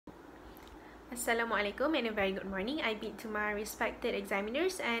Assalamualaikum and a very good morning. I bid to my respected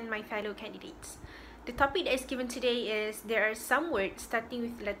examiners and my fellow candidates. The topic that is given today is there are some words starting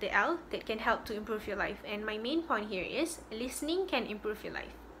with letter L that can help to improve your life, and my main point here is listening can improve your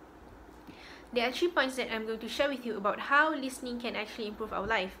life. There are 3 points that I'm going to share with you about how listening can actually improve our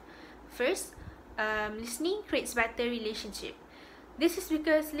life. First, listening creates better relationship. This is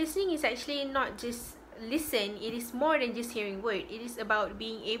because listening is actually not just listen, it is more than just hearing word. It is about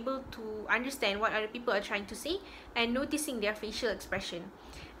being able to understand what other people are trying to say and noticing their facial expression.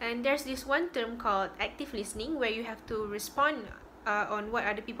 And there's this one term called active listening where you have to respond on what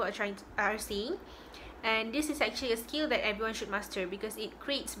other people are saying. And this is actually a skill that everyone should master because it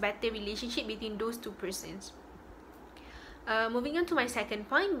creates better relationship between those two persons. Moving on to my second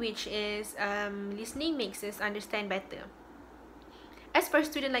point, which is listening makes us understand better. As for a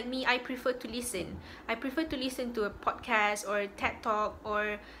student like me, I prefer to listen. I prefer to listen to a podcast or a TED Talk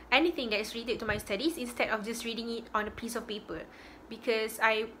or anything that is related to my studies instead of just reading it on a piece of paper, because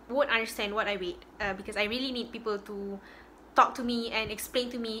I won't understand what I read because I really need people to talk to me and explain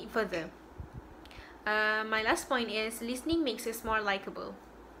to me further. My last point is listening makes us more likable.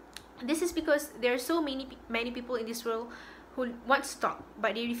 This is because there are so many people in this world who want to talk,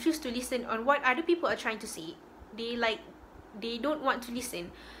 but they refuse to listen on what other people are trying to say. They don't want to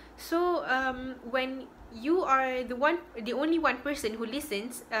listen. So when you are the only one person who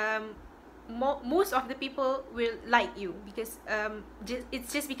listens, most of the people will like you because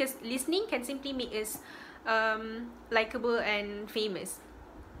it's just because listening can simply make us likable and famous.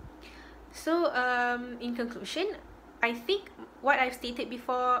 So in conclusion, I think what I've stated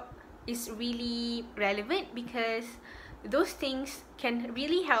before is really relevant because those things can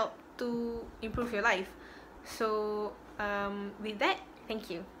really help to improve your life. So with that,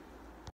 thank you.